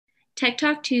Tech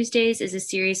Talk Tuesdays is a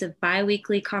series of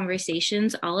bi-weekly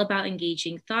conversations all about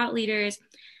engaging thought leaders,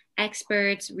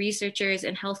 experts, researchers,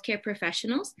 and healthcare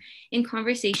professionals in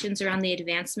conversations around the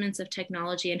advancements of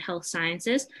technology and health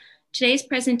sciences. Today's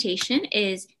presentation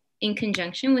is in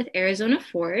conjunction with Arizona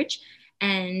Forge,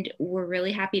 and we're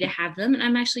really happy to have them. And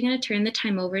I'm actually going to turn the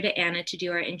time over to Anna to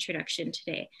do our introduction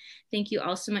today. Thank you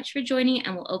all so much for joining,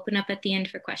 and we'll open up at the end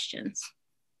for questions.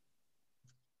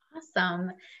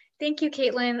 Awesome. Thank you,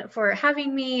 Caitlin, for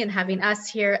having me and having us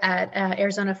here at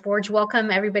Arizona Forge. Welcome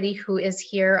everybody who is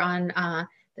here on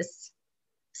this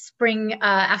spring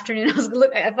afternoon.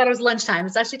 I thought it was lunchtime.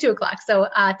 It's actually 2 o'clock. So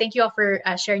thank you all for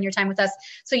sharing your time with us.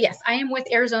 So yes, I am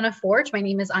with Arizona Forge. My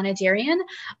name is Anna Darian.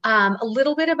 A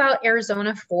little bit about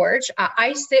Arizona Forge.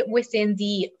 I sit within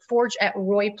the Forge at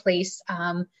Roy Place.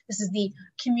 This is the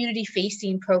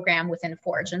community-facing program within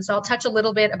Forge. And so I'll touch a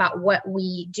little bit about what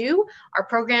we do, our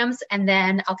programs, and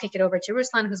then I'll kick it over to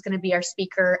Ruslan, who's going to be our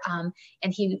speaker,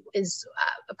 and he is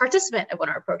a participant of one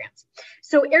of our programs.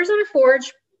 So Arizona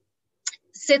Forge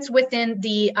sits within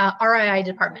the RII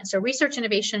department, so Research,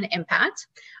 Innovation, Impact.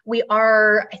 We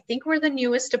are, I think we're the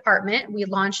newest department. We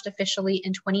launched officially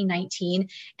in 2019,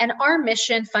 and our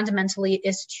mission fundamentally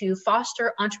is to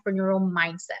foster entrepreneurial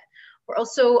mindset. We're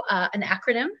also an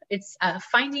acronym. It's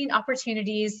finding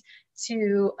opportunities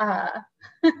to, I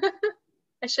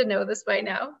should know this by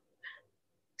now,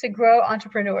 to grow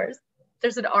entrepreneurs.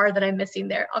 There's an R that I'm missing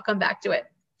there. I'll come back to it.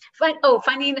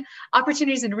 Finding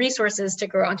opportunities and resources to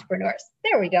grow entrepreneurs.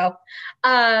 There we go.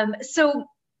 So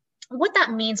what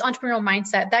that means, entrepreneurial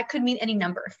mindset, that could mean any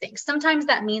number of things. Sometimes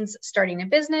that means starting a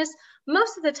business.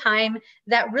 Most of the time,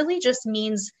 that really just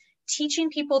means teaching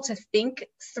people to think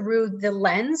through the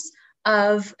lens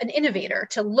of an innovator,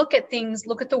 to look at things,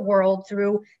 look at the world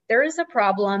through, there is a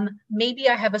problem, maybe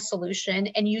I have a solution,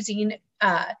 and using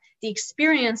the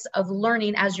experience of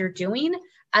learning as you're doing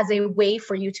as a way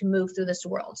for you to move through this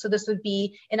world. So this would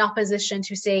be in opposition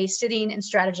to, say, sitting and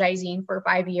strategizing for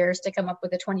 5 years to come up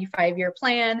with a 25-year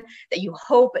plan that you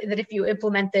hope that if you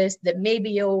implement this, that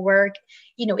maybe it'll work.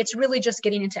 You know, it's really just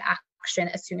getting into action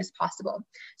as soon as possible.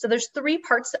 So there's 3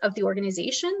 parts of the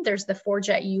organization. There's the Forge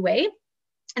at UA,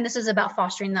 and this is about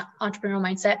fostering the entrepreneurial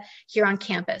mindset here on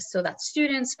campus. So that's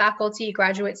students, faculty,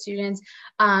 graduate students,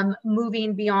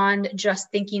 moving beyond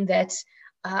just thinking that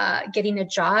getting a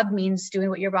job means doing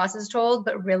what your boss is told,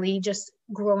 but really just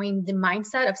growing the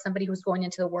mindset of somebody who's going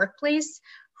into the workplace,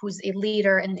 who's a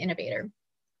leader and an innovator.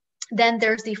 Then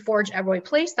there's the Forge at Roy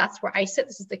Place. That's where I sit.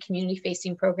 This is the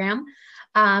community-facing program.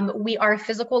 We are a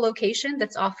physical location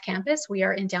that's off campus. We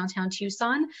are in downtown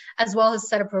Tucson, as well as a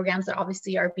set of programs that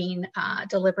obviously are being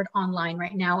delivered online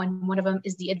right now. And one of them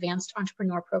is the Advanced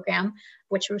Entrepreneur Program,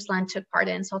 which Ruslan took part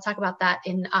in. So I'll talk about that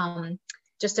in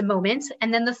just a moment.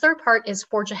 And then the third part is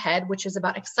Forge Ahead, which is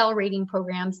about accelerating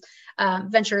programs,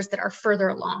 ventures that are further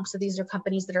along. So these are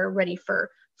companies that are ready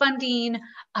for funding.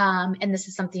 And this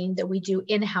is something that we do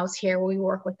in-house here, where we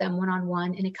work with them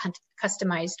one-on-one in a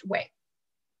customized way.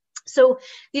 So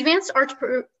the Advanced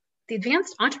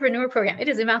Entrepreneur Program, it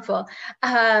is a mouthful,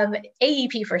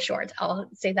 AEP for short, I'll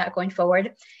say that going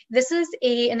forward. This is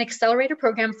an accelerator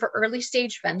program for early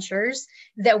stage ventures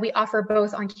that we offer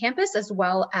both on campus as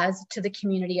well as to the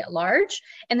community at large.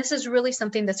 And this is really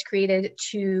something that's created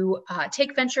to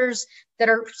take ventures that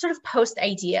are sort of post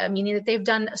idea, meaning that they've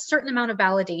done a certain amount of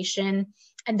validation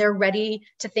and they're ready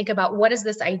to think about what does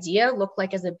this idea look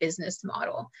like as a business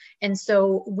model. And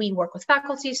so we work with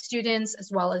faculty, students,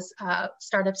 as well as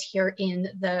startups here in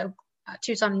the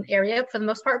Tucson area for the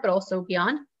most part, but also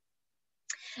beyond.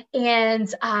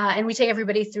 And we take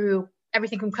everybody through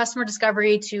everything from customer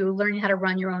discovery to learning how to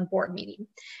run your own board meeting.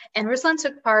 And Ruslan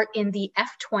took part in the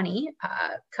F20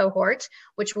 cohort,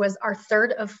 which was our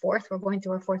 3rd of 4th. We're going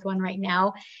through our 4th one right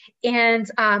now.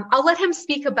 And I'll let him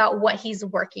speak about what he's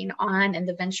working on and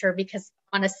the venture, because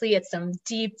honestly, it's some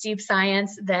deep, deep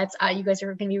science that you guys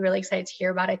are going to be really excited to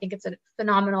hear about. I think it's a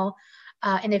phenomenal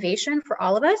innovation for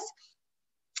all of us.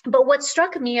 But what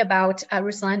struck me about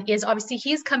Ruslan is obviously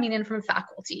he's coming in from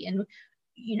faculty, and,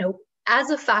 you know,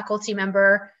 as a faculty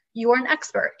member, you are an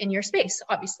expert in your space.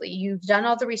 Obviously, you've done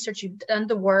all the research, you've done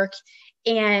the work,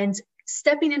 and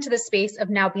stepping into the space of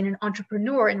now being an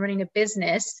entrepreneur and running a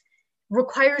business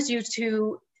requires you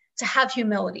to have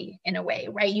humility in a way,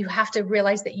 right? You have to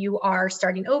realize that you are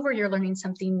starting over, you're learning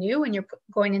something new, and you're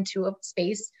going into a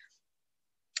space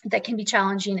that can be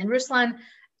challenging. And Ruslan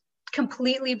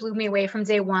completely blew me away from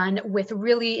day one with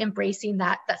really embracing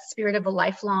that spirit of a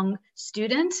lifelong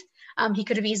student. He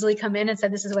could have easily come in and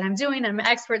said, this is what I'm doing, I'm an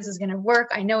expert, this is going to work,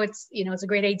 I know it's, you know, it's a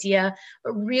great idea,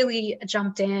 but really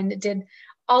jumped in, did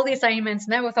all the assignments,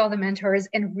 met with all the mentors,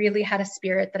 and really had a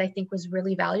spirit that I think was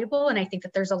really valuable. And I think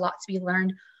that there's a lot to be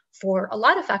learned for a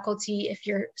lot of faculty if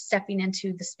you're stepping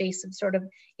into the space of sort of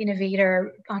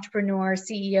innovator, entrepreneur,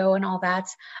 CEO, and all that,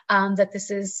 that this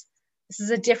is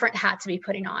a different hat to be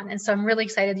putting on. And so I'm really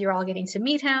excited you're all getting to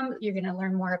meet him. You're going to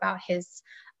learn more about his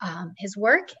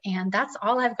work. And that's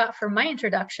all I've got for my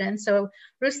introduction. So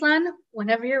Ruslan,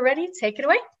 whenever you're ready, take it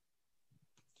away.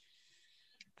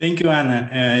 Thank you, Anna.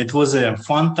 It was a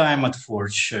fun time at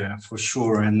Forge, for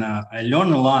sure. And I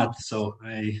learned a lot. So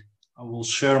I will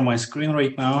share my screen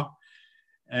right now.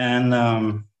 And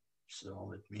so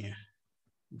let me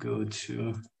go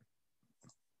to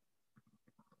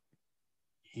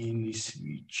any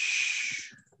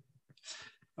switch.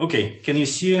 Okay, can you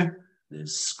see the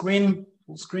screen,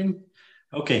 full screen?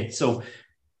 Okay, so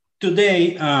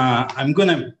today I'm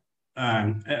gonna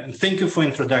thank you for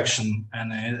introduction,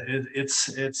 and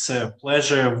it's a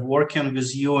pleasure working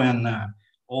with you and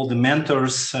all the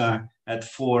mentors at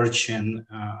Forge, and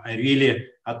I really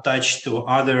attach to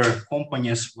other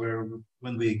companies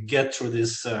when we get through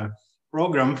this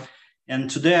program. And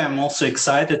today I'm also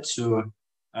excited to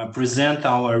present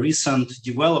our recent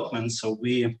developments. So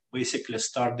we basically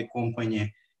start the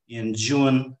company in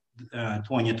June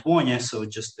 2020, so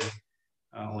just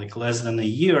like less than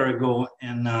a year ago.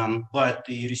 And but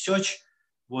the research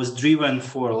was driven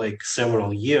for like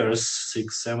several years,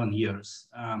 6-7 years.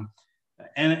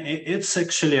 And it's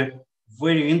actually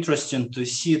very interesting to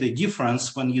see the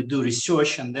difference when you do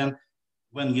research and then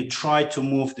when you try to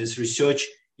move this research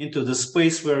into the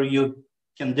space where you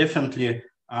can definitely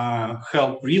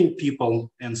help real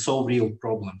people and solve real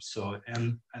problems. So,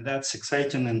 and that's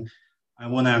exciting. And I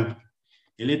want to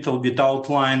a little bit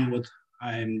outline what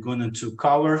I'm going to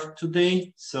cover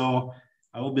today. So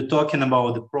I will be talking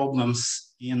about the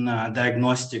problems in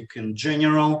diagnostic in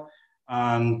general.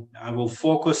 I will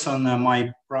focus on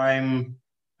my prime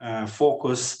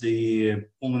focus, the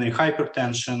pulmonary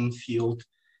hypertension field.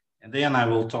 And then I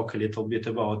will talk a little bit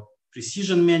about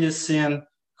precision medicine,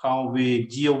 how we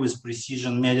deal with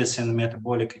precision medicine,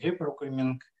 metabolic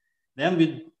reprogramming. Then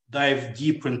we dive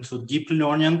deep into deep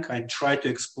learning. I try to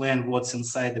explain what's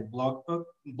inside the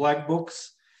black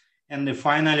box. And then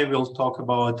finally, we'll talk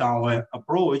about our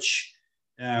approach,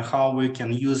 how we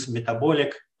can use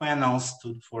metabolic panels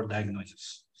for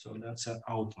diagnosis. So that's an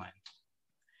outline.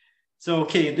 So,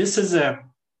 okay, this is a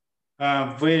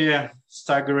very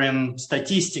staggering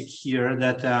statistic here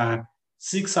that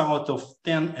 6 out of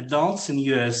 10 adults in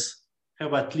US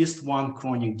have at least one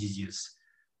chronic disease.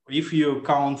 If you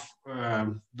count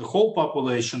the whole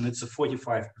population, it's a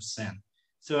 45%.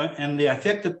 So, and the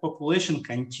affected population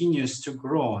continues to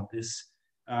grow. This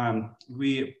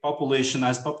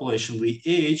population, we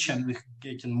age and we're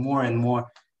getting more and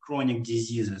more chronic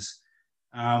diseases.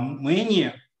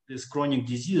 Many these chronic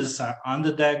diseases are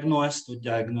underdiagnosed or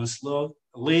diagnosed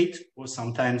late or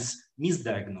sometimes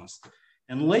misdiagnosed.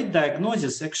 And late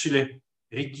diagnosis actually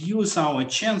reduce our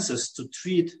chances to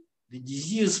treat the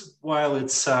disease while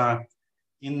it's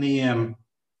in the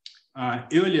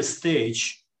early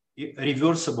stage,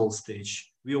 reversible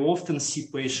stage. We often see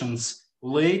patients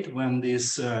late when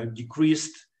there's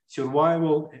decreased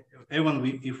survival,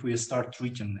 even if we start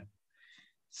treating them.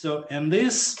 So, and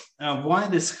this, why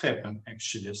this happened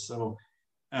actually? So,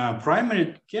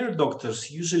 primary care doctors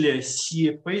usually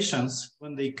see patients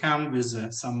when they come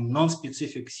with some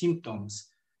non-specific symptoms,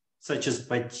 such as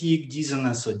fatigue,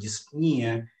 dizziness, or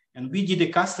dyspnea. And we did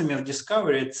a customer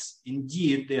discovery. It's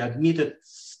indeed, they admitted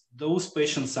those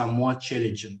patients are more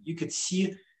challenging. You could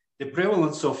see the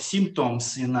prevalence of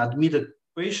symptoms in admitted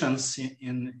patients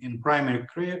in primary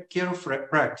care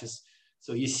practice.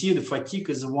 So you see the fatigue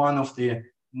is one of the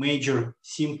major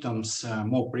symptoms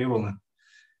more prevalent.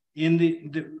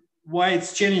 Why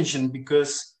it's challenging?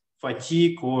 Because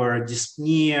fatigue or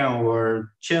dyspnea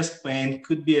or chest pain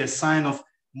could be a sign of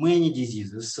many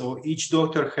diseases. So each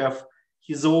doctor have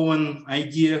his own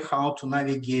idea how to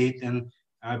navigate, and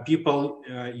people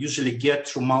usually get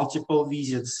through multiple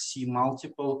visits, see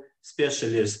multiple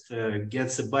specialists,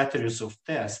 gets a batteries of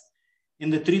tests. In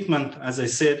the treatment, as I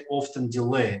said, often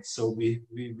delayed. So we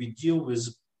deal with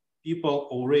people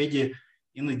already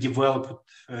in the developed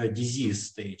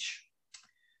disease stage.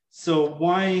 So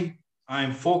why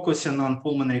I'm focusing on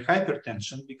pulmonary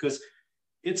hypertension? Because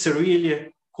it's a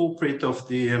really culprit of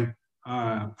the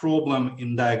problem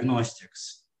in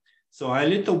diagnostics. So I a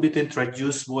little bit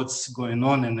introduce what's going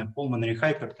on in the pulmonary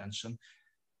hypertension.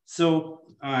 So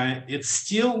it's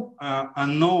still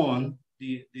unknown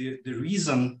the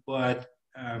reason, but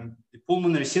the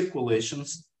pulmonary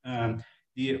circulations,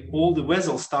 all the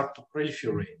vessels start to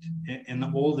proliferate, and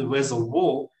all the vessel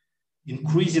wall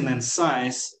increasing in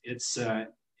size. It's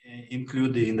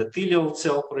include the endothelial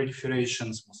cell proliferation,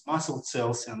 smooth muscle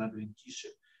cells, and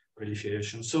adventitious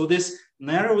proliferation. So this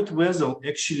narrowed vessel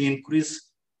actually increase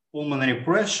pulmonary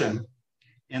pressure,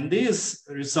 and this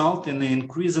result in the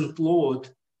increasing load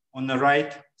on the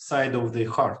right side of the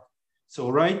heart. So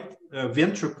right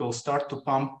ventricle start to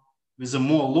pump with a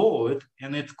more load,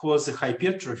 and it causes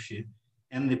hypertrophy,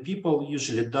 and the people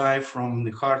usually die from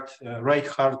the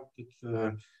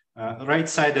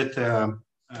right-sided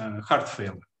heart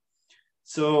failure.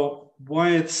 So why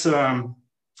it's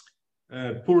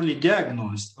poorly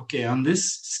diagnosed? Okay, on this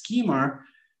schema,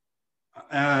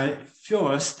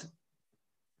 first,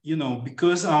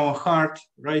 because our heart,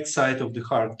 right side of the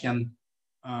heart, can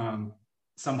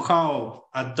somehow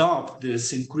adopt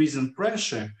this increase in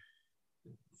pressure,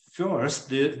 first,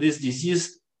 this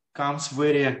disease comes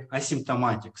very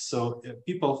asymptomatic. So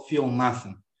people feel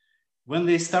nothing. When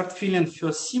they start feeling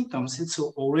first symptoms, it's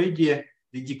already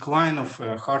the decline of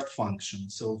heart function.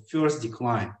 So first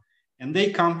decline. And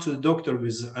they come to the doctor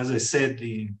with, as I said,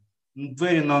 the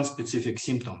very non-specific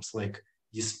symptoms like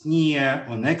dyspnea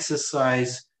on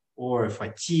exercise or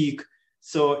fatigue.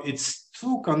 So it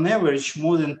took on average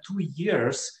more than 2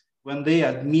 years when they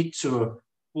admit to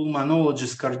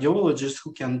pulmonologist, cardiologist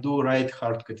who can do right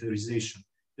heart catheterization.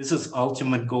 This is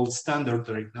ultimate gold standard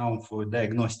right now for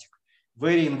diagnostic.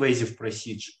 Very invasive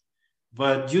procedure.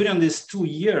 But during these 2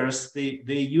 years, they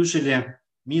usually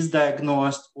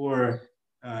misdiagnosed or,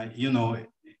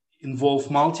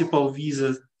 involve multiple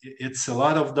visits. It's a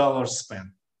lot of dollars spent.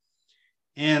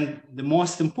 And the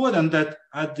most important that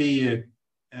at the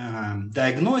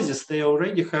diagnosis, they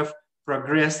already have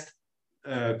progressed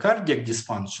cardiac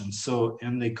dysfunction. So,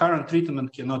 and the current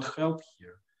treatment cannot help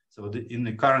here. So in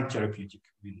the current therapeutic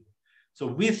window. So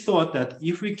we thought that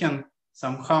if we can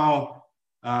somehow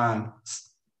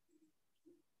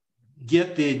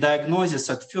get the diagnosis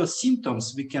at first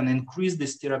symptoms, we can increase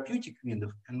this therapeutic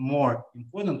window. And more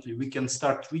importantly, we can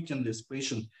start treating this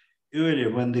patient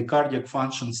earlier when the cardiac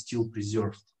function is still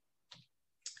preserved.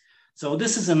 So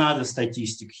this is another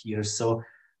statistic here. So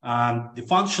the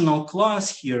functional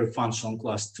class here, functional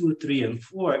class 2, 3, and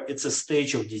 4, it's a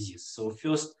stage of disease. So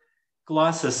first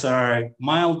classes are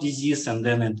mild disease, and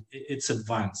then it's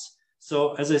advanced.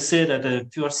 So as I said, at the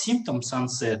first symptoms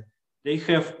onset, they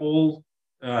have all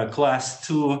class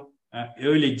 2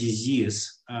 early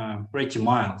disease, pretty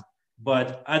mild.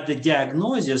 But at the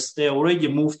diagnosis, they already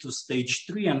moved to stage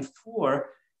 3 and 4.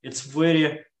 It's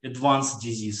very advanced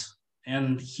disease.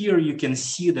 And here you can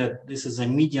see that this is a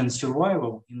median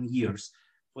survival in years.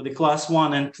 For the class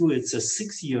 1 and 2, it's a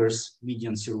 6 years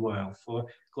median survival. For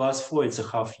class 4, it's a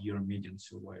half-year median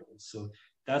survival. So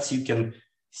that's, you can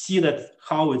see that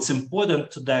how it's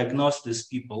important to diagnose these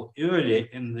people early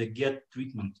and they get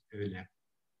treatment early.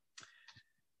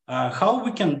 How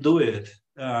we can do it?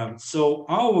 So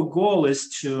our goal is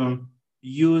to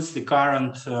use the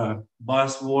current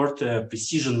buzzword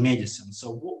precision medicine.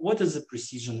 So what is a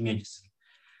precision medicine?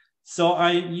 So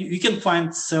you can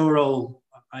find several,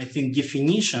 I think,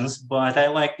 definitions, but I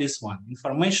like this one.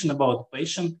 Information about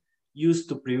patient used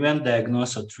to prevent,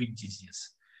 diagnose, or treat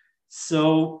disease.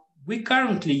 So we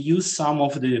currently use some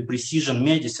of the precision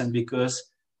medicine because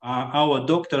our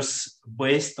doctors,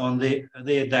 based on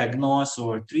their diagnosis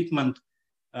or treatment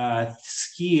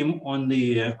scheme on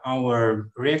our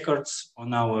records,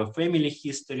 on our family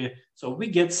history. So we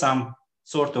get some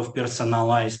sort of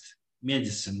personalized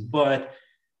medicine. But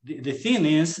the thing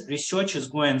is, research is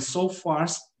going so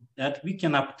fast that we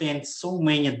can obtain so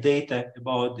many data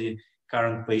about the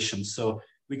current patients. So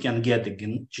we can get the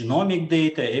genomic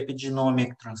data,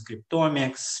 epigenomic,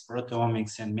 transcriptomics,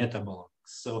 proteomics, and metabolic.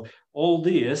 So all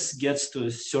this gets to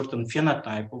a certain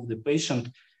phenotype of the patient,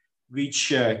 which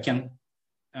can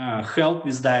help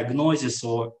with diagnosis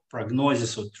or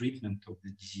prognosis or treatment of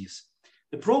the disease.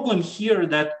 The problem here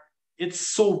that it's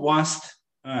so vast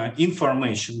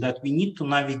information that we need to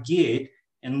navigate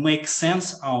and make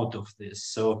sense out of this.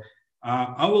 So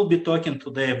I will be talking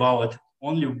today about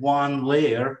only one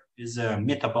layer is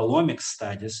metabolomic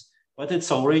studies, but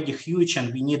it's already huge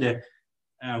and we need a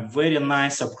very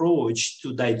nice approach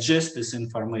to digest this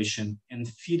information and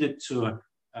feed it to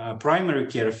a primary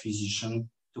care physician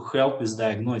to help with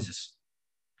diagnosis.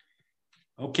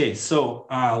 Okay, so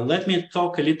let me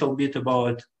talk a little bit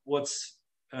about what's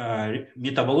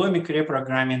metabolomic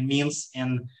reprogramming means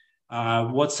and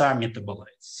what's our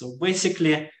metabolites. So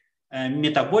basically,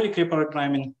 metabolic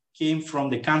reprogramming came from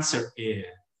the cancer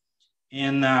area.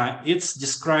 And it's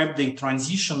described the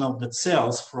transition of the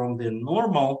cells from the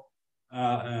normal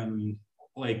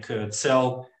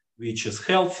cell which is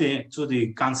healthy, to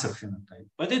the cancer phenotype.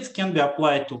 But it can be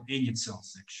applied to any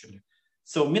cells, actually.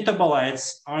 So metabolites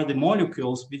are the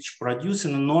molecules which produce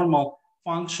in a normal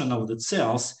function of the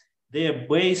cells. They are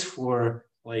base for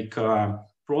like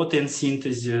protein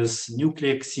synthesis,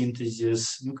 nucleic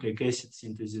synthesis, nucleic acid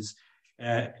synthesis,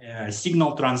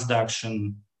 signal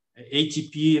transduction,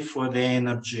 ATP for the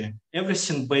energy,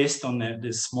 everything based on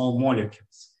the small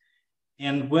molecules.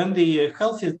 And when the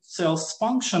healthy cells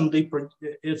function,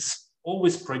 it's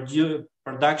always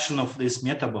production of these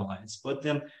metabolites. But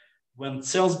then when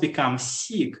cells become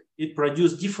sick, it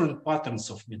produces different patterns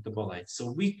of metabolites.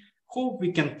 So we hope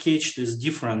we can catch this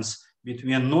difference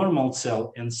between normal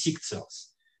cell and sick cells.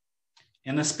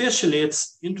 And especially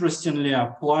it's interestingly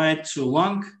applied to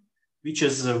lung, which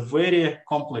is a very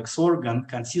complex organ,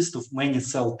 consists of many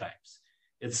cell types.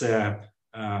 It's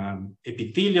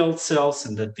epithelial cells,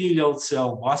 endothelial cell,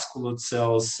 vascular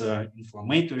cells,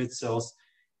 inflammatory cells,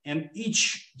 and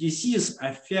each disease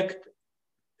affects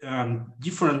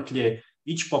differently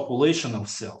each population of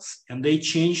cells, and they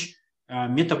change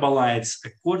metabolites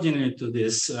accordingly to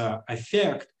this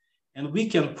effect. And we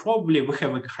have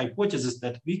a hypothesis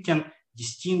that we can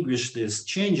distinguish these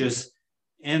changes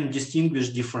and distinguish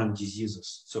different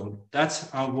diseases. So that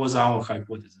was our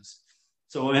hypothesis.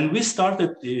 So, and we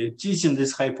started teasing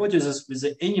this hypothesis with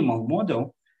the animal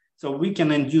model. So we can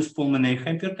induce pulmonary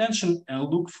hypertension and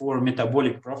look for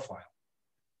metabolic profile.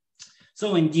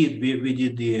 So indeed, we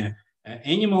did the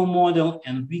animal model,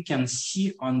 and we can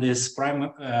see on this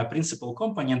principal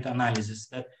component analysis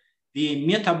that the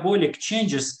metabolic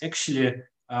changes actually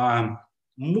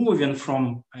moving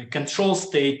from a control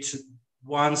state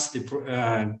once the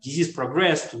disease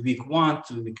progressed to week 1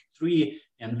 to week 3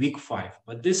 and week 5.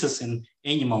 But this is an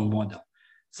animal model.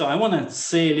 So I want to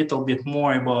say a little bit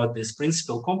more about this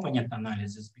principal component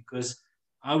analysis, because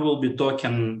I will be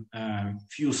talking a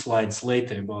few slides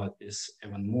later about this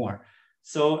even more.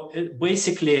 So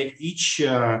basically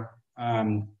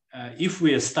if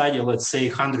we study, let's say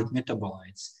 100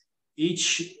 metabolites,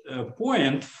 each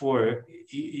point for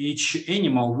each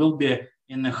animal will be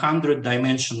in a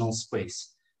 100-dimensional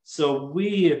space. So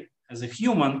we, as a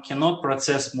human, cannot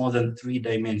process more than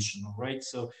 3-dimensional, right?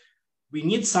 So we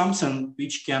need something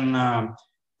which can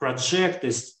project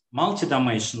this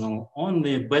multidimensional on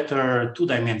the better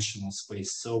 2-dimensional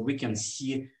space, so we can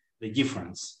see the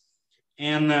difference.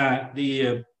 And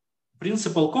the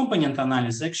principal component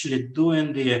analysis actually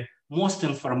doing the most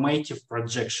informative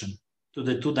projection to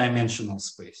the 2-dimensional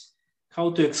space.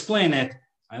 How to explain it?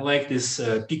 I like this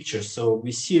picture. So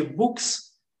we see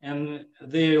books and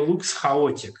they look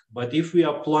chaotic, but if we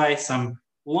apply some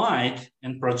light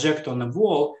and project on the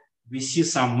wall, we see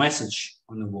some message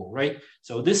on the wall, right?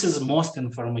 So this is most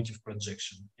informative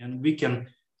projection, and we can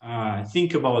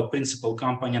think about principal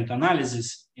component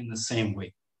analysis in the same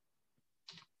way.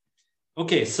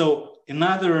 Okay, so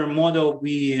another model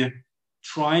we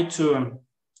try to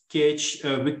catch,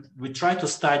 we try to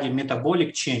study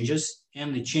metabolic changes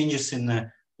and the changes in the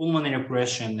pulmonary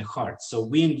pressure in the heart. So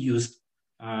we induced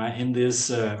in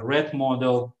this red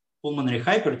model pulmonary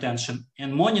hypertension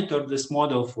and monitored this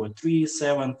model for 3,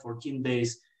 7, 14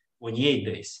 days, 28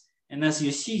 days. And as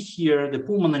you see here, the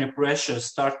pulmonary pressure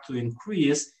starts to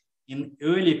increase in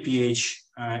early pH.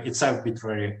 It's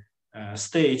arbitrary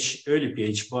stage, early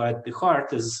pH, but the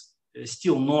heart is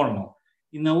still normal.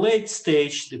 In a late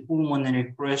stage, the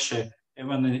pulmonary pressure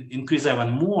increases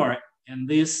even more, and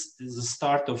this is the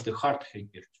start of the heart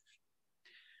hypertrophy.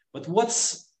 But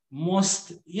what's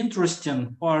most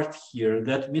interesting part here,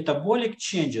 that metabolic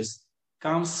changes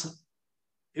comes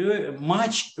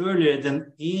much earlier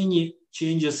than any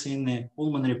changes in the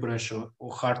pulmonary pressure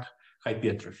or heart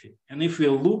hypertrophy. And if we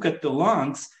look at the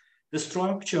lungs, the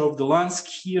structure of the lungs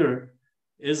here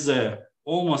is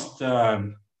almost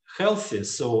healthy.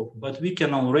 So, but we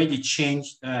can already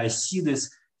see these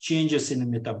changes in the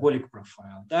metabolic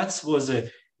profile. That was a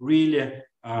really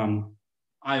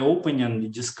eye-opening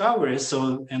discovery.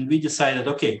 So, and we decided,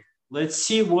 okay, let's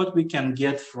see what we can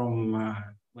get from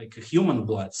like a human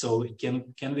blood. So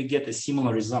can we get a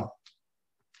similar result?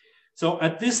 So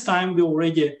at this time, we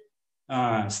already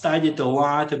studied a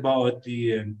lot about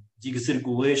the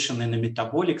dysregulation in the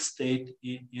metabolic state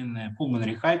in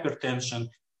pulmonary hypertension,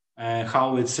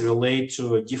 how it's related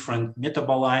to different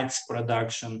metabolites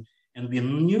production. And we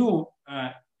knew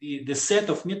the set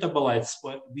of metabolites,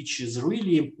 which is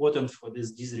really important for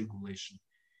this dysregulation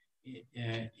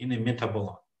in a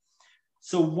metabolite.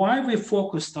 So why we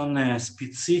focused on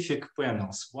specific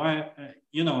panels? Why,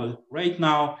 right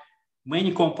now,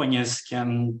 many companies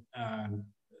can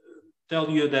tell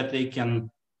you that they can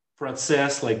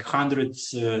process like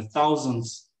hundreds,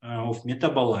 thousands of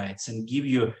metabolites and give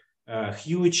you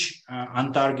huge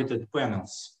untargeted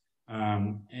panels.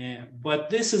 But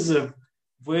this is a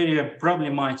very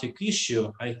problematic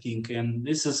issue, I think, and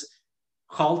this is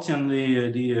halting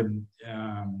the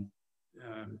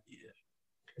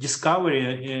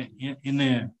discovery in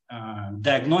a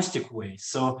diagnostic way.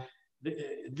 So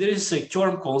there is a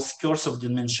term called curse of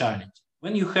differentiality.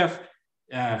 When you have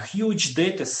a huge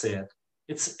data set,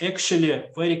 it's actually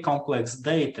very complex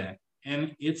data,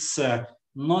 and it's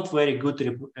not very good,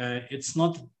 it's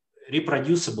not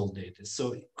reproducible data.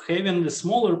 So having the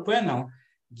smaller panel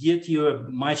get you a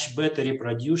much better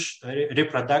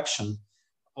reproduction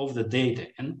of the data.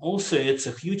 And also it's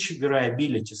a huge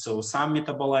variability. So some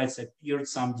metabolites appeared,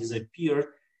 some disappeared,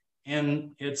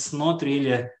 and it's not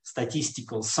really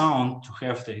statistical sound to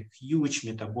have the huge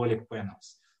metabolic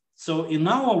panels. So in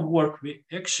our work, we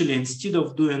actually, instead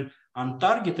of doing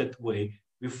untargeted way,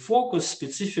 we focus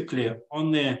specifically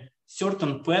on the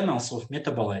certain panels of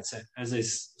metabolites. As I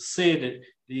said,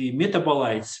 the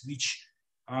metabolites which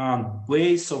are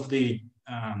base of the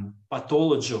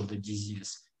pathology of the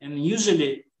disease. And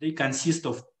usually they consist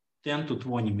of 10 to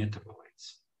 20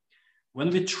 metabolites. When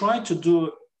we try to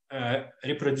do a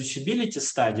reproducibility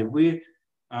study, we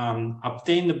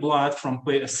obtain the blood from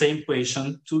the same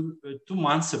patient 2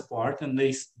 months apart, and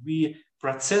we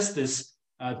process this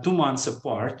 2 months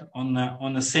apart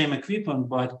on the same equipment,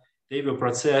 but they were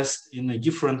processed in a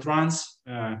different runs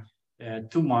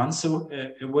 2 months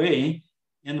away.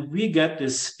 And we get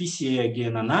this PCA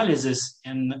again analysis,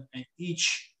 and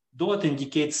each dot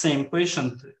indicates same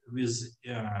patient with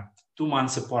 2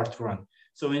 months apart run.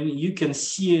 So when you can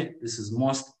see this is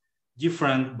most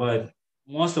different, but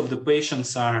most of the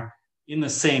patients are in the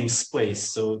same space.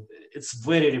 So it's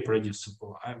very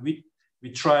reproducible. We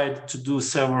tried to do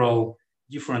several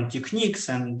different techniques,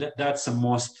 and that's the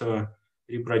most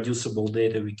reproducible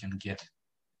data we can get.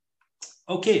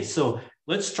 Okay, so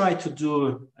let's try to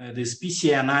do this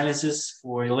PCA analysis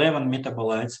for 11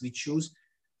 metabolites we choose,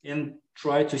 and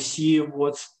try to see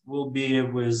what will be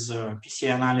with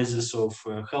PCA analysis of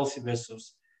healthy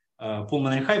versus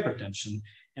pulmonary hypertension.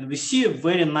 And we see a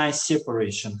very nice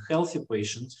separation, healthy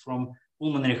patients from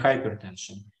pulmonary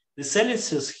hypertension. The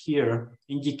analysis here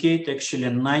indicate actually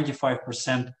a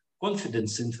 95%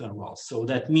 confidence interval. So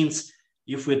that means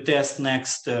if we test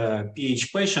next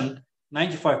PH patient,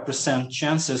 95%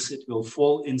 chances it will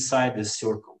fall inside the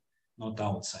circle, not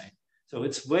outside. So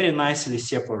it's very nicely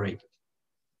separated.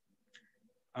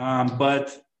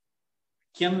 But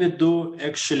can we do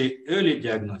actually early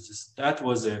diagnosis? That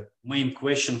was a main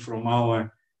question from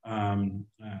our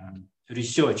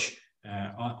research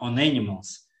on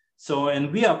animals. So,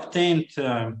 and we obtained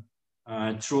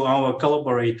through our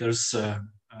collaborators,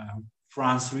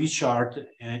 Franz Richard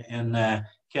and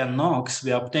Ken Knox,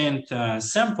 we obtained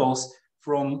samples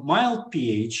from mild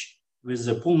pH with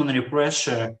the pulmonary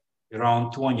pressure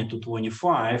around 20 to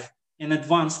 25 and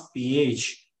advanced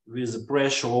pH with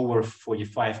pressure over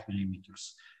 45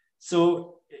 millimeters.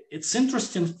 So it's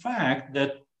interesting fact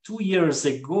that 2 years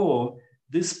ago,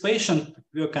 this patient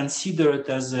were considered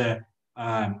as a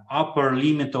upper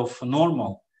limit of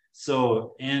normal.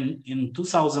 So in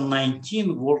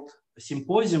 2019 World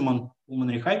Symposium on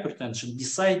Pulmonary Hypertension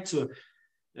decided to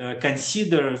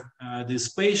consider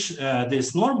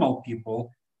this normal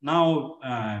people now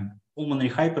pulmonary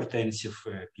hypertensive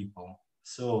people.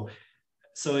 So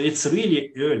it's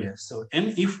really early. So,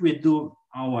 and if we do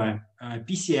our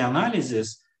PCA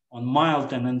analysis on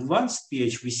mild and advanced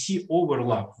pH, we see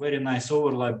overlap, very nice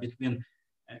overlap between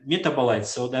metabolites.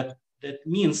 So that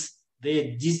means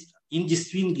they're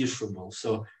indistinguishable.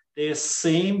 So they're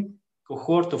same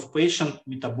cohort of patient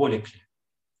metabolically.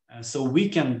 So we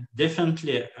can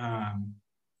definitely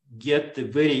get the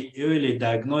very early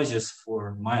diagnosis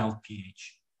for mild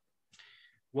pH.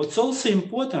 What's also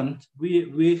important,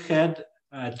 we had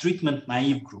a treatment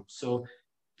naive group. So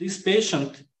this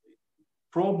patient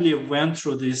probably went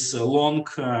through this long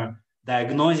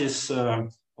diagnosis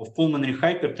of pulmonary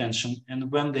hypertension,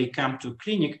 and when they come to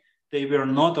clinic, they were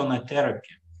not on a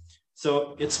therapy.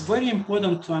 So it's very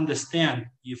important to understand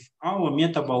if our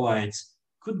metabolites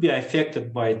could be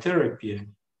affected by therapy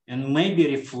and maybe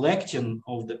reflecting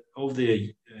of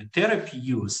the therapy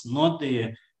use, not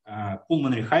the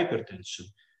pulmonary hypertension.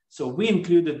 So we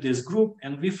included this group,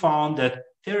 and we found that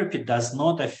therapy does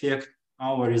not affect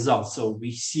our results. So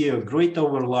we see a great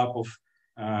overlap of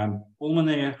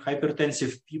pulmonary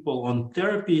hypertensive people on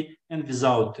therapy and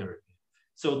without therapy.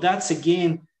 So that's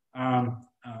again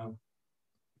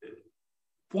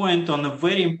point on a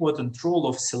very important role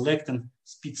of selecting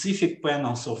specific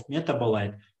panels of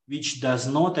metabolite, which does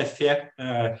not affect,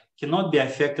 cannot be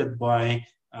affected by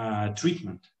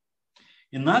treatment.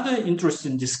 Another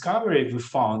interesting discovery we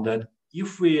found that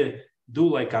if we do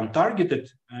like untargeted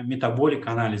metabolic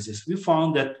analysis, we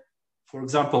found that, for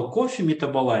example, coffee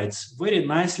metabolites very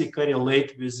nicely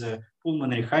correlate with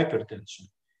pulmonary hypertension.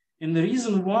 And the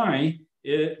reason why,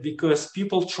 because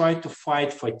people try to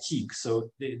fight fatigue.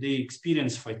 So they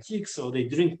experience fatigue, so they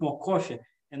drink more coffee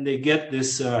and they get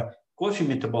this coffee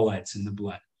metabolites in the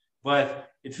blood. But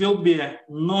it will be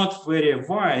not very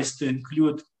wise to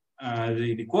include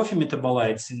the coffee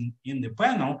metabolites in the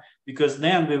panel, because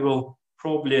then we will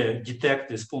probably detect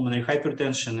this pulmonary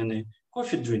hypertension in the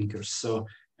coffee drinkers. So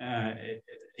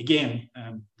again,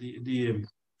 the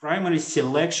primary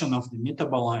selection of the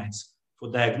metabolites for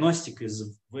diagnostic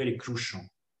is very crucial.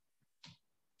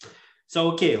 So,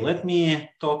 okay, let me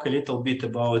talk a little bit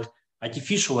about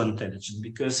artificial intelligence,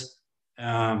 because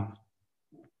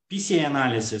PCA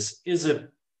analysis is a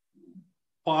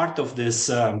part of this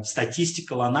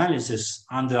statistical analysis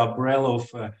under the umbrella of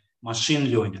machine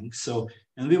learning. So,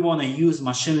 and we want to use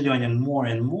machine learning more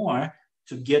and more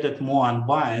to get it more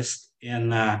unbiased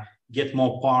and get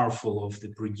more powerful of the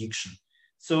prediction.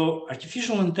 So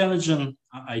artificial intelligence,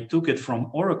 I took it from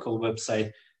Oracle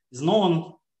website, is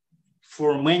known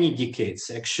for many decades.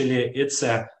 Actually, it's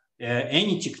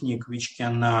any technique which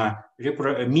can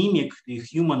mimic the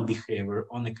human behavior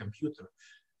on a computer.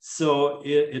 So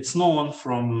it's known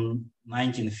from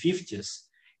 1950s.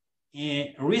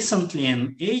 Recently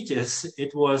in 80s,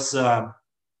 it was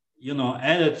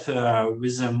added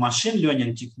with a machine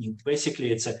learning technique.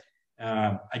 Basically, it's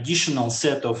an additional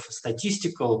set of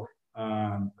statistical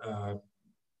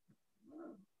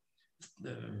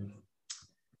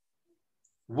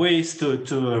ways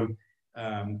to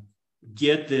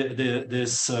get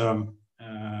this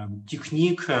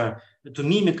technique to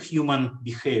mimic human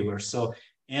behavior. So,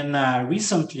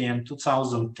 recently in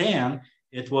 2010,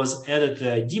 it was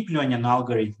added deep learning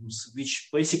algorithms, which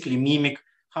basically mimic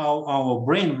how our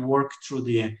brain works through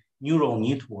the neural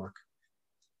network.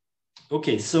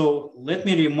 Okay, so let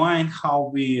me remind how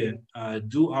we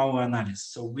do our analysis.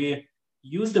 So we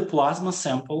use the plasma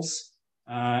samples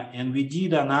and we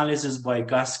did analysis by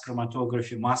gas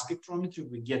chromatography mass spectrometry.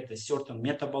 We get a certain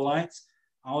metabolites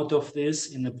out of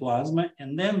this in the plasma,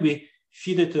 and then we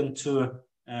feed it into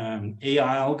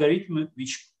AI algorithm,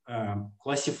 which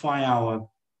classify our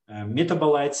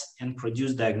metabolites and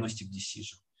produce diagnostic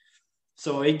decision.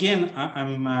 So again,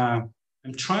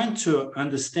 I'm trying to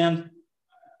understand.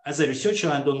 As a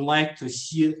researcher, I don't like to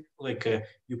see like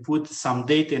you put some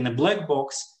data in a black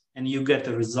box and you get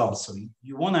a result. So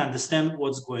you want to understand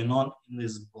what's going on in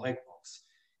this black box.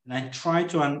 And I try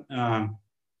to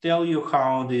tell you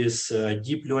how this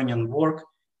deep learning work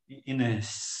in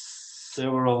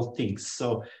several things.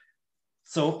 So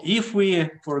if we,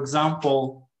 for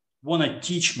example, want to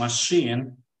teach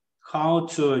machine how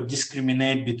to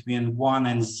discriminate between 1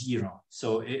 and 0.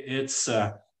 So it's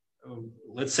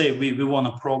let's say we want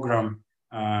to program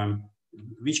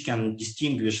which can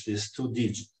distinguish these two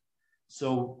digits.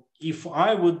 So if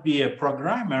I would be a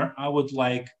programmer, I would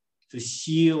like to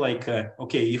see like,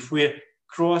 okay, if we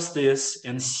cross this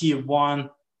and see one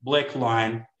black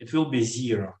line, it will be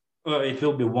 0, or it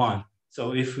will be 1.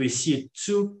 So if we see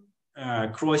two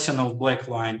crossing of black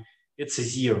line, it's a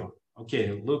 0.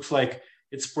 Okay, looks like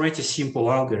it's pretty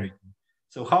simple algorithm.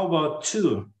 So how about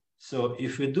 2? So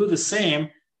if we do the same,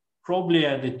 probably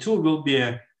the 2 will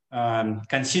be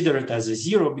considered as a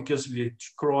 0 because we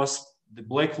crossed the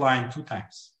black line 2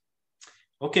 times.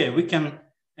 Okay, we can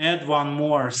add one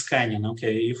more scanning.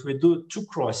 Okay, if we do 2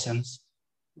 crossings,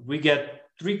 we get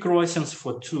 3 crossings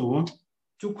for 2,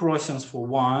 2 crossings for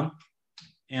 1,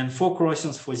 and 4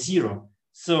 crossings for 0.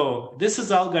 So this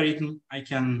is algorithm I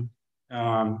can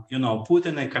put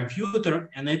in a computer,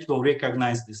 and it will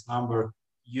recognize this number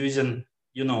using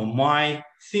my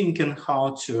thinking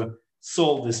how to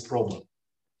solve this problem.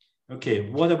 Okay,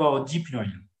 what about deep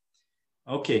learning?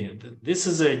 Okay, this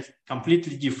is a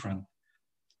completely different.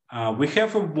 We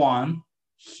have a 1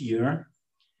 here,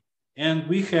 and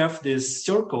we have these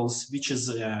circles,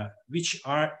 which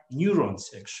are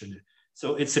neurons actually.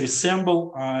 So it's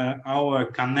resemble our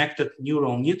connected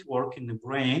neural network in the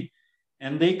brain,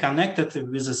 and they connected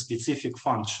with a specific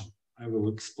function. I will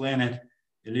explain it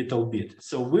a little bit.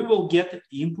 So we will get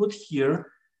input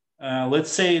here.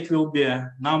 Let's say it will be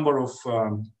a number of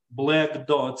black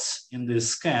dots in the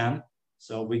scan.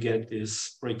 So we get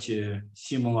this pretty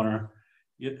similar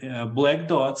black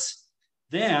dots.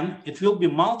 Then it will be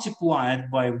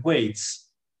multiplied by weights.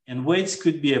 And weights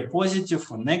could be a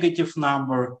positive or negative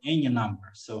number, any number.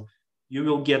 So you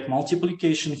will get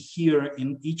multiplication here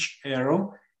in each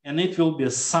arrow, and it will be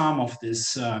a sum of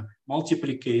these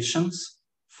multiplications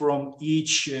from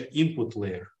each input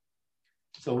layer.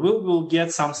 So we will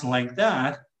get something like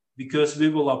that because we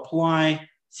will apply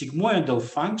sigmoidal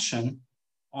function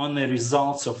on the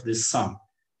results of this sum,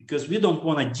 because we don't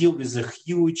want to deal with the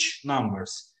huge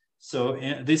numbers. So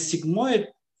this sigmoid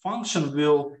function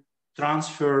will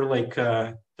transformate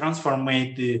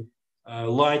the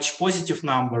large positive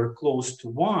number close to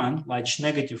 1, large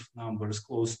negative numbers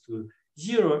close to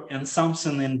 0, and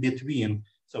something in between.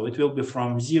 So it will be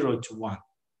from 0 to 1.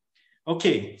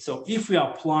 Okay, so if we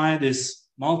apply these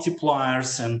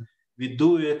multipliers and we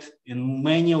do it in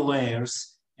many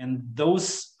layers, and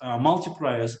those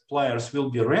multipliers will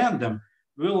be random,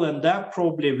 we'll end up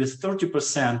probably with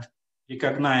 30%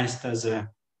 recognized as a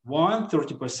 1,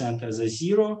 30% as a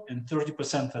 0, and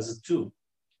 30% as a 2.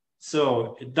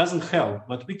 So it doesn't help,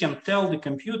 but we can tell the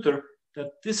computer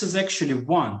that this is actually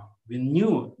 1. We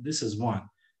knew this is 1.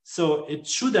 So it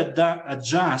should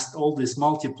adjust all these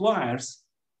multipliers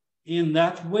in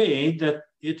that way that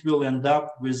it will end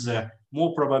up with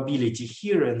more probability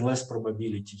here and less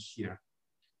probability here.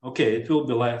 Okay, it will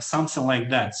be like something like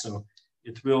that. So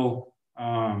it will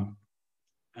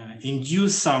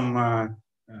induce some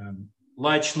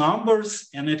large numbers,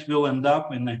 and it will end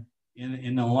up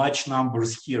in a large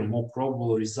numbers here, more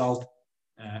probable result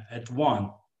at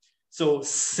 1. So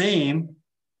same,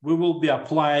 we will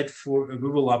apply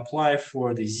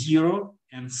for the 0,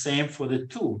 and same for the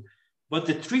 2. But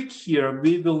the trick here,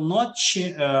 we will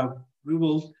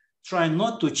try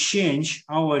not to change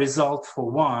our result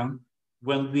for 1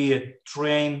 when we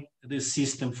train the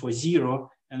system for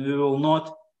 0, and we will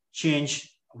not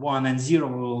change 1 and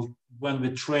 0 when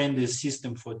we train the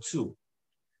system for 2.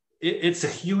 It's a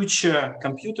huge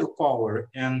computer power,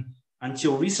 and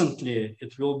until recently,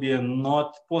 it will be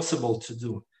not possible to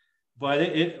do. But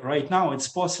right now, it's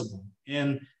possible.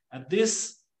 And at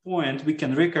this point, we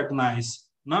can recognize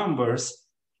numbers.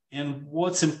 And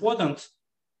what's important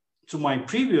to my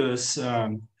previous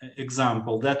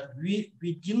example, that we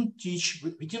didn't teach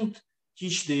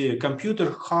the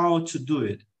computer how to do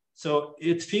it. So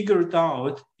it figured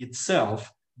out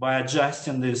itself by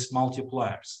adjusting these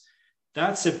multipliers.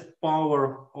 That's the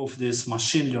power of this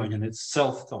machine learning. It's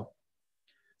self-taught.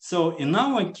 So in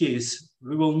our case,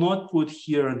 we will not put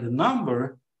here the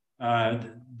number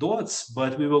dots,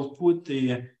 but we will put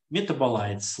the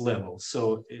metabolites level.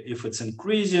 So if it's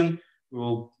increasing, we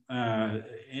will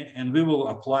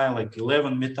apply like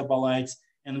 11 metabolites,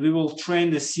 and we will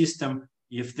train the system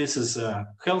if this is a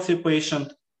healthy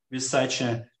patient with such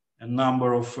a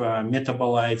number of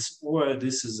metabolites, or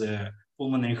this is a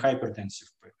pulmonary hypertensive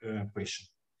patient.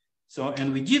 So,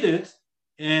 and we did it,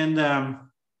 and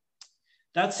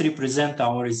that's represent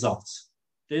our results.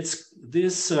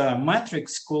 This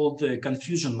matrix called the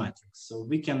confusion matrix. So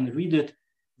we can read it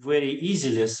very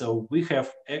easily. So we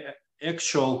have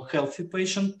actual healthy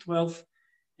patient 12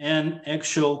 and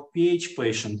actual pH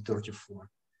patient 34.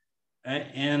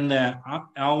 And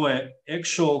our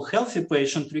actual healthy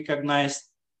patient recognized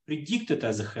predicted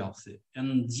as a healthy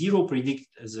and 0 predicted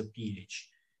as a pH.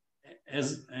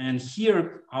 And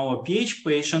here our pH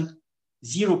patient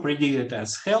 0 predicted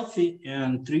as healthy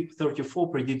and 34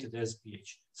 predicted as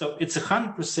pH. So it's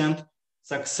 100%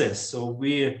 success. So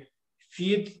we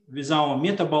feed with our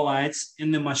metabolites,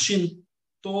 and the machine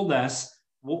told us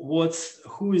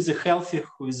who is a healthy,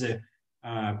 who is a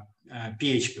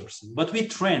pH person. But we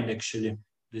trained actually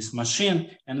this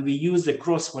machine, and we use the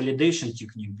cross-validation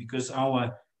technique because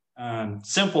our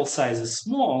sample size is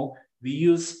small. We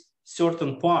use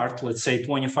certain part, let's say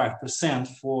 25%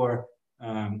 for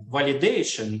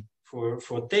validation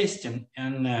for testing,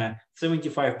 and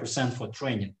 75% for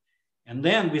training. And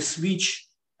then we switch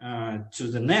to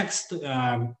the next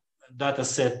data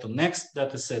set, to next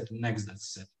data set, to next data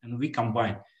set, and we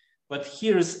combine. But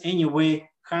here's anyway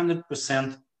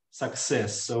 100%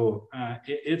 success. So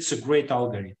it's a great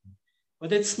algorithm.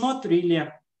 But it's not really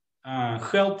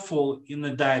helpful in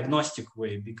a diagnostic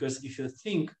way, because if you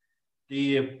think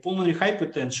the pulmonary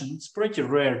hypertension, it's pretty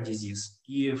rare disease.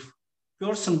 If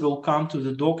person will come to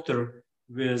the doctor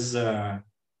with,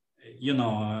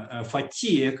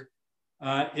 fatigue,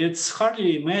 it's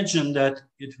hardly imagined that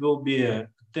it will be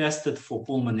tested for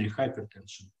pulmonary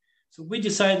hypertension. So we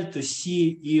decided to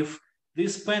see if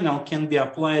this panel can be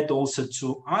applied also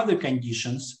to other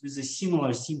conditions with the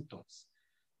similar symptoms.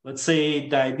 Let's say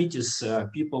diabetes,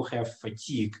 people have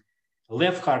fatigue.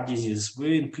 Left heart disease,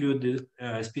 we include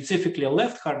specifically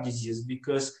left heart disease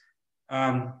because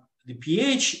the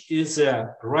pH is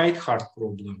a right heart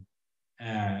problem,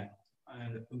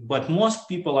 but most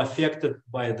people are affected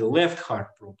by the left heart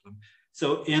problem.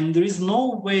 So, and there is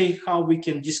no way how we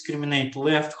can discriminate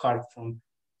left heart from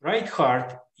right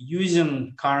heart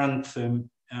using current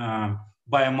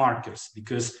biomarkers,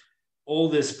 because all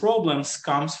these problems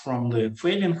comes from the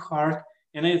failing heart,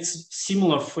 and it's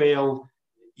similar fail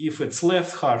if it's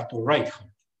left heart or right heart.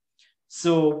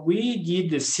 So we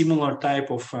did a similar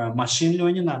type of machine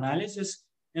learning analysis,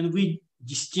 and we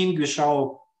distinguish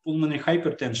our pulmonary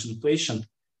hypertension patient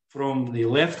from the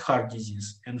left heart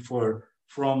disease and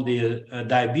from the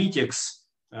diabetics,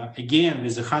 again,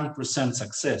 with 100%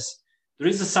 success. There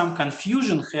is some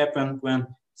confusion happened when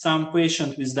some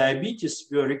patients with diabetes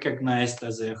were recognized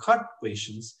as heart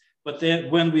patients. But then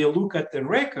when we look at the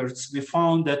records, we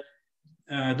found that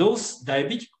those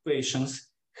diabetic patients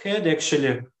had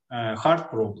actually heart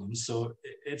problems. So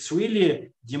it's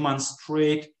really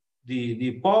demonstrate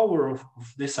the power of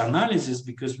this analysis,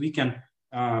 because we can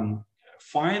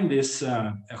find this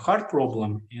heart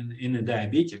problem in the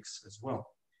diabetics as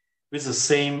well, with the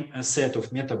same set of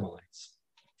metabolites.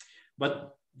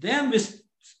 But then we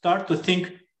start to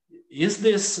think, is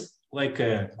this like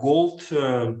a gold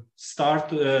set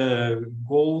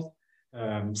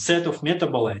of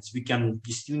metabolites? We can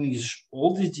distinguish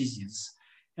all the diseases.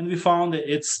 And we found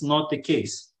that it's not the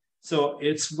case. So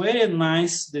it's very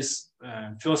nice, this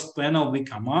first panel we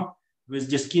come up with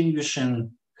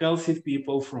distinguishing healthy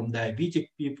people from diabetic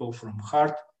people, from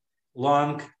heart,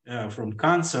 lung, from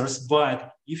cancers.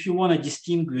 But if you want to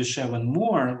distinguish even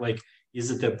more, like, is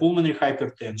it a pulmonary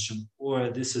hypertension or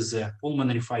this is a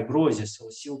pulmonary fibrosis or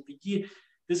COPD,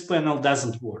 this panel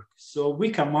doesn't work. So we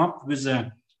come up with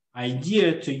an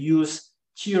idea to use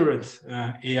tiered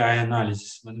AI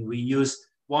analysis, when we use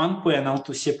one panel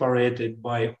to separate it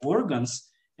by organs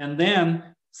and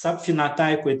then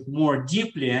subphenotype it more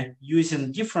deeply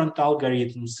using different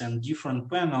algorithms and different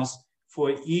panels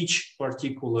for each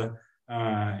particular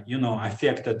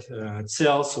affected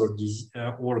cells or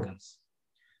organs.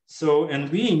 So, and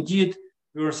we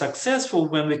were successful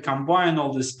when we combine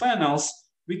all these panels.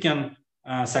 We can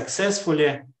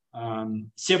successfully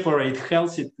separate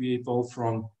healthy people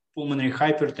from pulmonary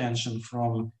hypertension,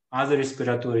 from other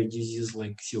respiratory diseases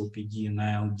like COPD and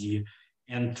ILD.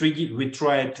 And we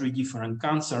tried 3 different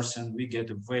cancers, and we get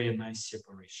a very nice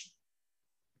separation.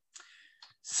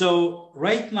 So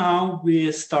right now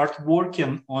we start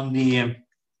working on the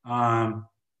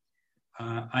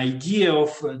idea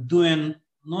of doing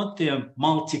not a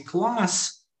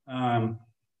multi-class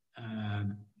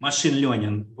machine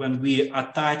learning when we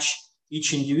attach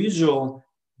each individual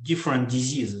different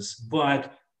diseases,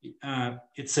 but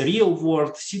it's a real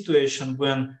world situation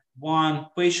when one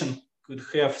patient could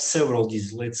have several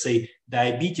diseases, let's say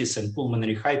diabetes and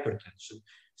pulmonary hypertension.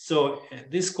 So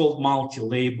this is called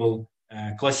multi-label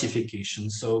classification.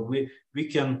 So we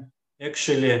can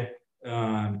actually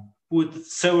put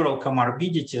several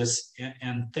comorbidities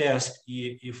and test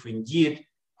if indeed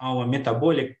our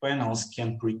metabolic panels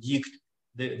can predict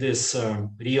this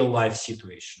real life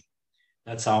situation.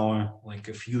 That's our like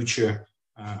a future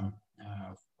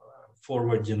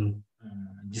forwarding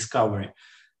discovery.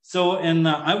 So, and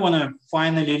I want to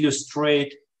finally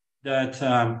illustrate that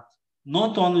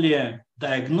not only a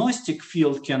diagnostic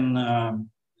field can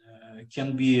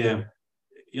be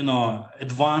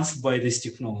advanced by this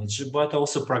technology, but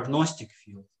also prognostic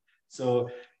field. So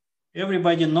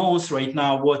everybody knows right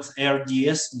now what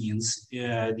RDS means.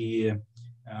 I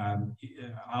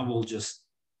will just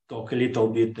talk a little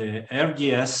bit.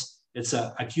 RDS, it's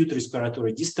an acute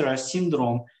respiratory distress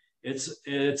syndrome.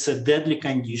 It's a deadly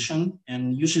condition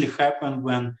and usually happen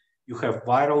when you have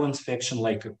viral infection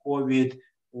like a COVID,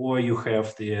 or you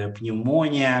have the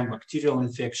pneumonia, bacterial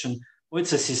infection, or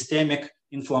it's a systemic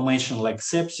inflammation like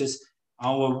sepsis.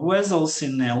 Our vessels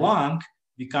in the lung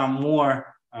become more,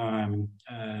 the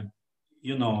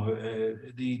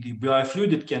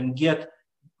biofluid can get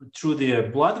through the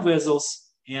blood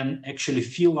vessels and actually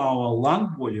fill our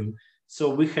lung volume. So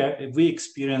we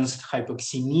experienced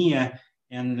hypoxemia,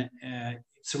 and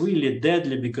it's really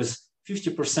deadly because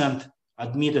 50%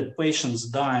 admitted patients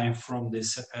die from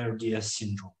this RDS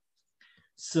syndrome.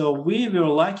 So we were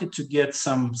lucky to get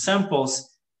some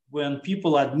samples when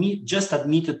people just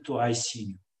admitted to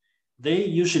ICU. They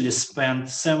usually spend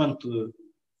 1 to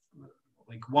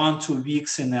 2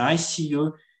 weeks in the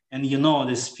ICU. And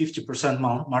this 50%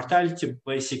 mortality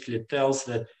basically tells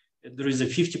that there is a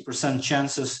 50%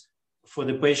 chances for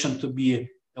the patient to be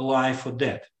alive or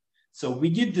dead. So we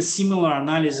did the similar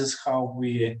analysis how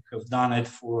we have done it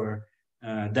for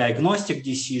diagnostic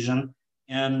decision.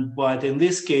 But in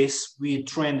this case, we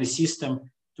trained the system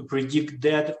to predict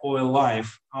dead or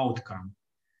alive outcome.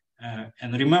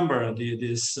 And remember,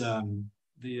 the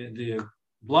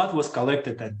blood was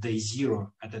collected at day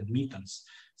 0 at admittance.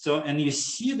 So, and you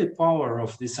see the power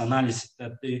of this analysis,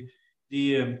 that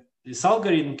this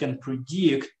algorithm can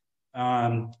predict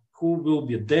who will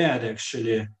be dead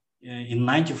actually in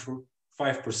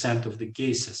 95% of the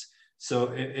cases.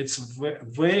 So it's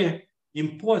very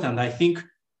important. I think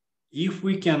if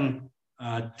we can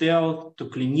tell to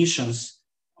clinicians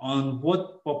on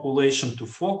what population to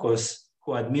focus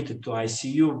who admitted to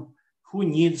ICU, who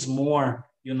needs more,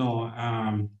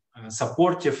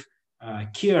 supportive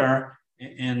care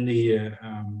and the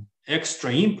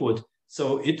extra input,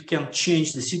 so it can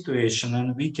change the situation,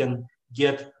 and we can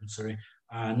get,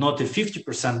 not a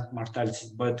 50% mortality,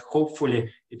 but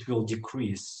hopefully it will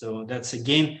decrease. So that's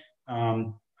again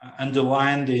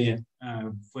underline the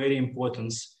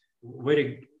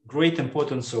very great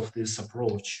importance of this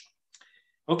approach.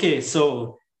 Okay,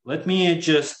 so let me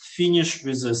just finish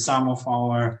with some of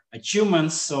our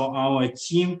achievements. So our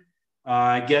team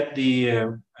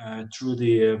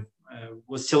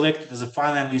was selected as a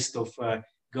finalist of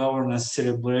Governance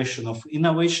Celebration of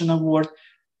Innovation Award.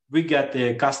 We got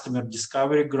the Customer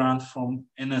Discovery Grant from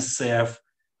NSF.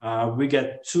 We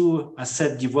got 2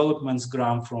 asset developments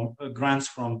grants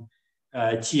from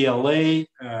TLA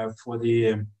for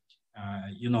the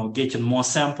getting more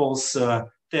samples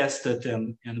tested,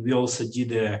 and we also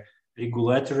did a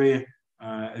regulatory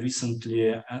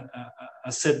recently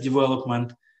asset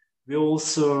development. We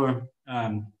also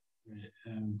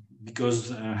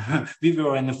because we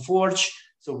were in a Forge,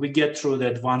 so we get through the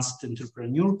Advanced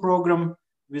Entrepreneur Program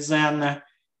with Anna,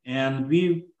 and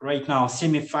we right now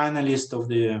semi-finalist of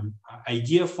the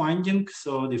idea funding.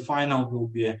 So the final will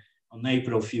be on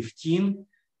April 15.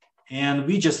 And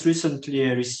we just recently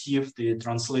received the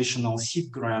translational seed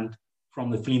grant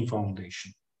from the Flynn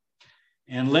Foundation.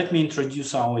 And let me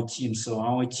introduce our team. So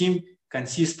our team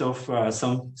consists of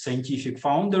some scientific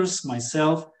founders,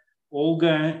 myself,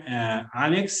 Olga,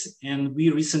 Alex, and we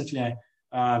recently,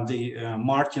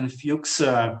 Martin Fuchs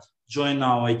joined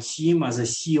our team as a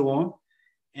CEO,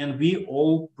 and we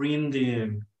all bring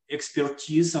the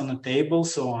expertise on the table.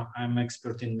 So I'm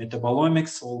expert in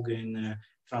metabolomics, Olga in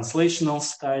translational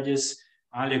studies,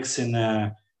 Alex in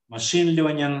machine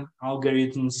learning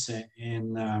algorithms,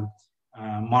 and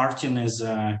Martin is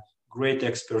a great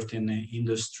expert in the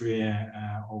industry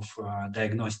of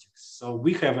diagnostics. So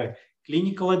we have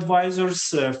clinical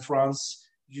advisors, Franz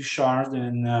Duchard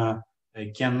and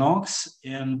Ken Knox,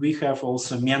 and we have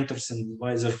also mentors and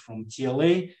advisors from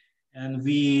TLA, and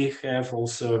we have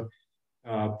also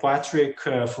Patrick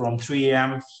from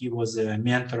 3M. He was a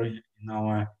mentor in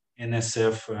our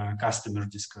NSF customer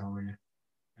discovery.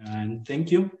 And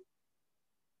thank you.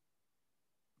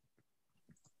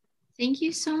 Thank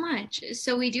you so much.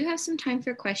 So we do have some time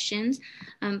for questions.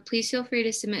 Please feel free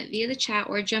to submit via the chat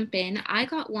or jump in. I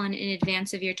got one in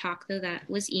advance of your talk, though, that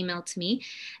was emailed to me.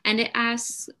 And it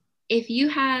asks if you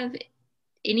have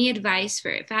any advice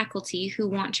for faculty who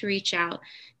want to reach out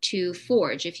to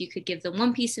Forge. If you could give them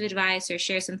one piece of advice or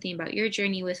share something about your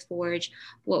journey with Forge,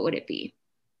 what would it be?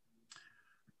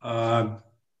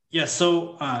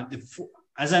 So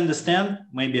as I understand,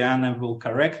 maybe Anna will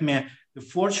correct me, the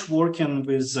Forge working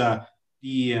with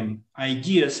the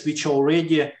ideas which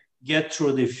already get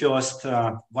through the first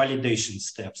validation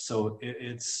steps. So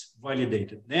it's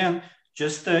validated. Then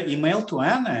just email to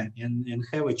Anna and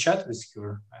have a chat with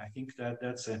her. I think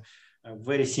that's a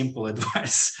very simple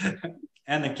advice.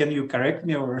 Anna, can you correct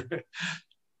me? Or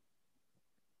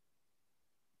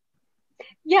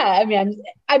Yeah, I mean,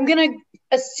 I'm going to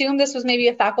assume this was maybe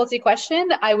a faculty question.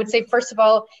 I would say, first of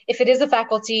all, if it is a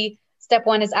faculty, step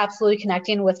one is absolutely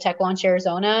connecting with Tech Launch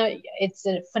Arizona. It's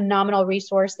a phenomenal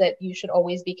resource that you should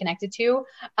always be connected to.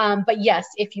 But yes,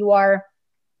 if you are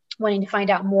wanting to find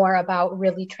out more about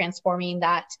really transforming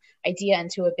that idea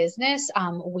into a business,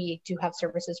 we do have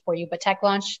services for you, but Tech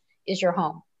Launch is your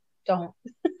home. Don't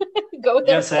go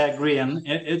there. Yes, I agree. And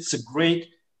it's a great,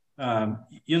 I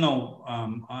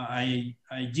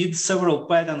did several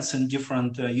patents in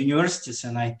different universities,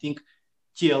 and I think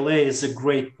TLA is a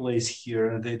great place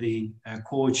here. They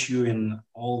coach you in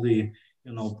all the,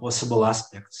 possible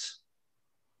aspects.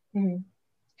 Mm-hmm.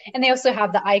 And they also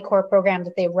have the iCore program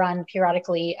that they run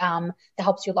periodically that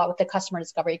helps you a lot with the customer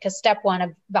discovery, because step one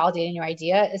of validating your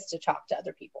idea is to talk to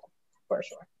other people, for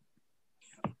sure.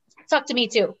 talk to me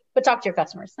too, but talk to your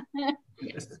customers.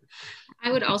 Yes.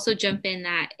 I would also jump in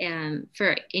that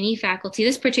for any faculty,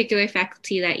 this particular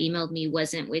faculty that emailed me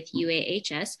wasn't with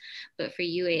UAHS, but for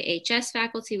UAHS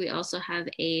faculty, we also have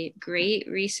a great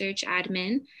research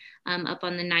admin up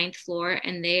on the 9th floor,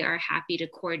 and they are happy to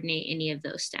coordinate any of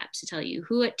those steps to tell you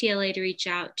who at TLA to reach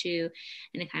out to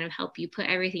and to kind of help you put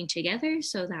everything together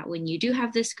so that when you do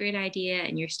have this great idea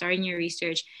and you're starting your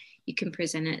research, you can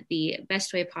present it the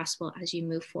best way possible as you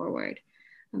move forward.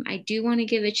 I do want to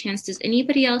give a chance. Does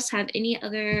anybody else have any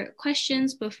other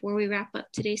questions before we wrap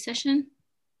up today's session?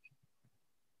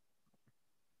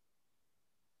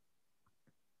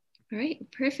 All right,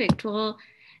 perfect. Well,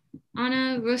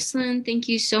 Anna, Ruslan, thank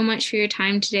you so much for your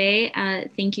time today.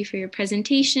 Thank you for your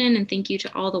presentation, and thank you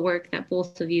to all the work that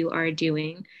both of you are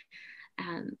doing.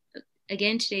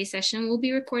 Again, today's session will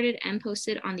be recorded and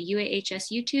posted on the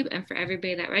UAHS YouTube, and for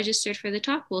everybody that registered for the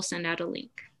talk, we'll send out a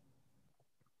link.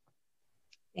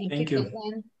 Thank you,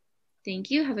 Caitlin. Thank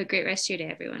you. Have a great rest of your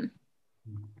day, everyone.